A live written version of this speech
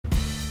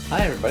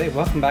Hi everybody,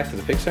 welcome back to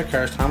the Pixar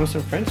Cars Thomas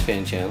and Friends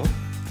fan channel.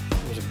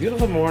 It was a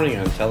beautiful morning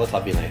on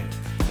Teletubby land.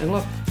 And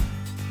look,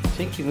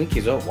 Tinky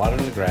Winky's out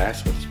watering the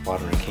grass with his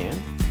watering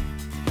can.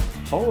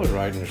 Po was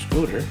riding her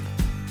scooter.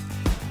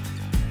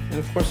 And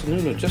of course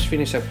Nunu just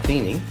finished up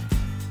cleaning.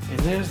 And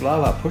there's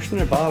Lala pushing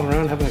her ball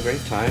around having a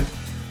great time.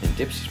 And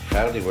Dipsy's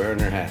proudly wearing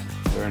his hat.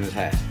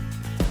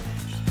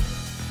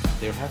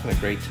 They were having a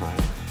great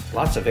time.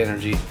 Lots of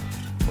energy,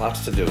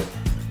 lots to do.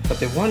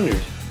 But they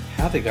wondered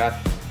how they got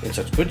in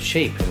such good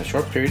shape in a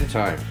short period of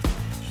time.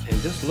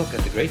 And just look at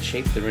the great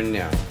shape they're in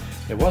now.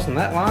 It wasn't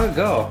that long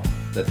ago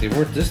that they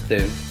weren't this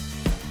thin.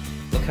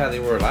 Look how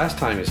they were last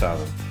time you saw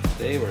them.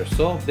 They were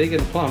so big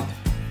and plump,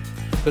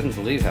 couldn't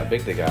believe how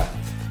big they got.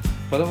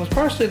 But it was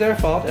partially their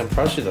fault and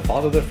partially the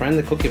fault of their friend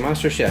the Cookie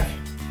Monster chef.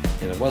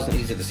 And it wasn't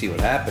easy to see what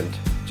happened.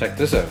 Check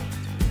this out.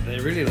 They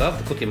really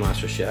loved the Cookie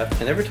Monster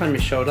chef, and every time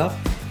he showed up,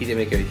 he'd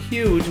make a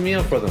huge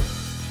meal for them.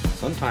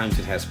 Sometimes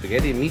it has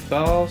spaghetti and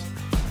meatballs,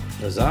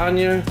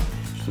 lasagna,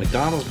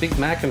 McDonald's Big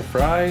Mac and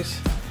fries,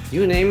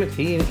 you name it,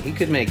 he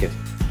could make it.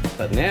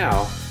 But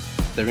now,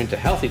 they're into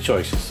healthy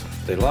choices.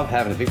 They love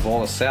having a big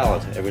bowl of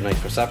salad every night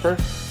for supper,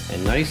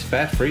 and nice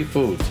fat-free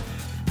foods.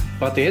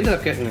 But they ended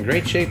up getting in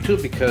great shape too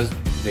because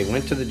they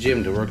went to the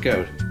gym to work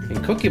out.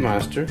 And Cookie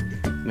Monster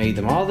made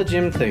them all the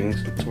gym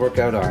things to work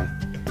out on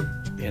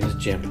in his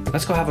gym.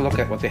 Let's go have a look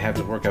at what they have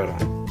to work out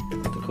on.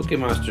 The Cookie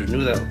Monster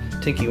knew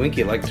that Tinky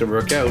Winky liked to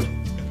work out,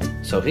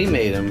 so he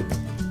made him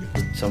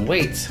some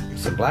weights,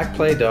 some black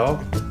Play-Doh,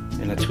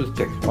 and a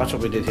toothpick. Watch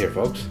what we did here,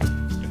 folks.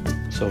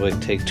 So we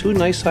take two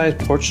nice sized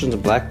portions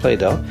of black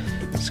Play-Doh,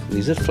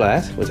 squeeze it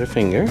flat with our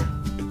finger,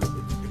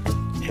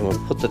 and we'll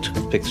put the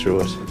toothpick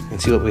through it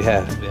and see what we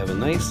have. We have a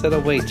nice set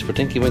of weights for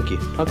Tinky Winky.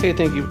 Okay,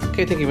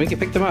 Tinky Winky,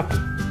 pick them up.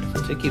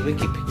 So Tinky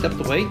Winky picked up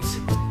the weights,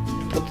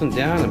 put them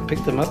down, and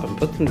picked them up and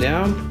put them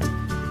down,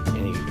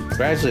 and he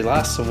gradually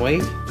lost some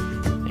weight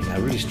and got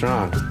really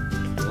strong.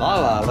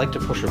 Lala liked to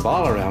push her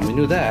ball around, we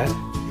knew that.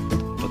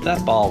 But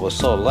that ball was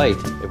so light,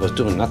 it was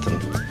doing nothing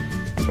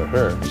for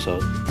her. So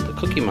the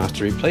Cookie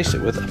Monster replaced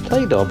it with a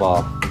Play-Doh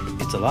ball.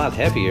 It's a lot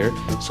heavier,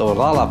 so when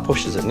Lala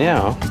pushes it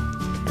now,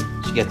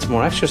 she gets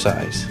more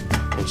exercise.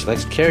 And she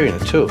likes carrying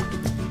it too.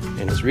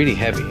 And it's really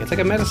heavy. It's like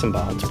a medicine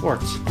ball in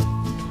sports.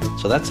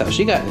 So that's how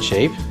she got in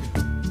shape.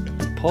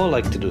 Po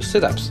liked to do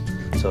sit-ups.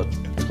 So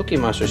Cookie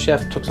Monster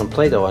chef took some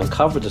Play-Doh and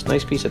covered this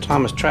nice piece of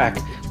Thomas track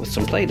with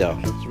some Play-Doh.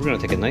 So we're going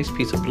to take a nice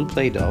piece of blue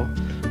Play-Doh,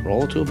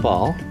 roll it to a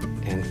ball,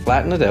 and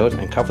flatten it out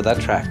and cover that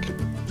track.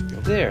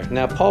 There,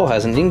 now Po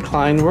has an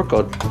incline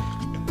workout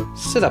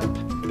sit-up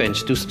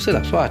bench. Do some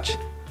sit-ups, watch.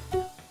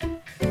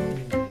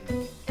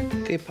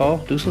 Okay,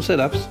 Po, do some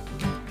sit-ups.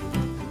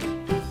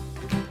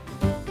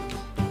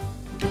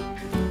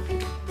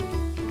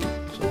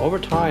 So over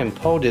time,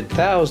 Po did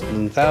thousands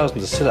and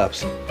thousands of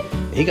sit-ups.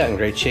 He got in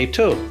great shape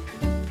too.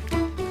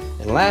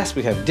 And last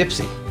we have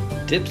Dipsy.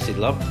 Dipsy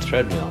loved the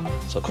treadmill.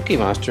 So Cookie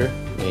Monster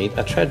made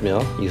a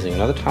treadmill using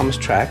another Thomas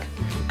track,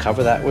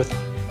 cover that with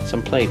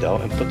some Play-Doh,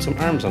 and put some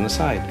arms on the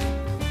side.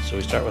 So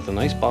we start with a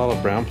nice ball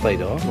of brown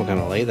Play-Doh. We're going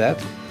to lay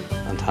that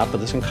on top of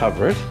this and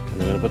cover it, and then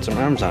we're going to put some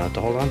arms on it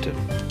to hold on to.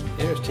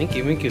 There's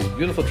Tinky Winky's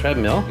beautiful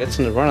treadmill. Gets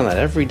him to run on that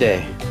every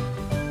day.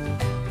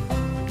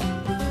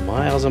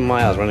 Miles and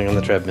miles running on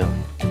the treadmill.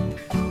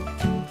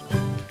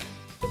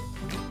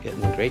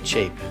 Getting in great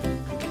shape.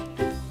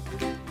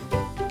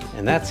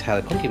 And that's how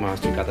the Cookie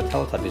Monster got the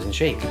Teletubbies in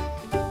shape.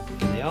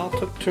 And they all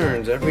took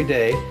turns every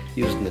day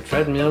using the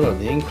treadmill or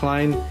the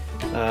incline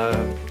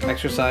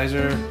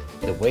exerciser,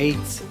 the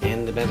weights,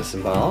 and the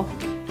medicine ball.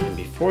 And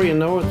before you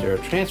know it, they're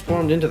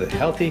transformed into the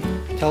healthy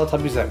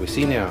Teletubbies that we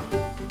see now.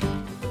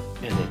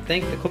 And they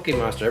thank the Cookie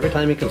Monster every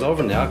time he comes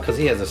over now because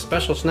he has a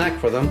special snack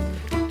for them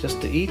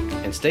just to eat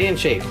and stay in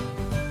shape.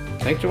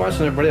 Thanks for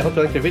watching, everybody. I hope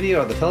you liked the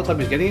video of the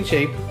Teletubbies getting in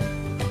shape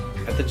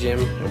at the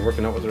gym and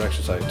working out with their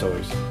exercise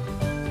toys.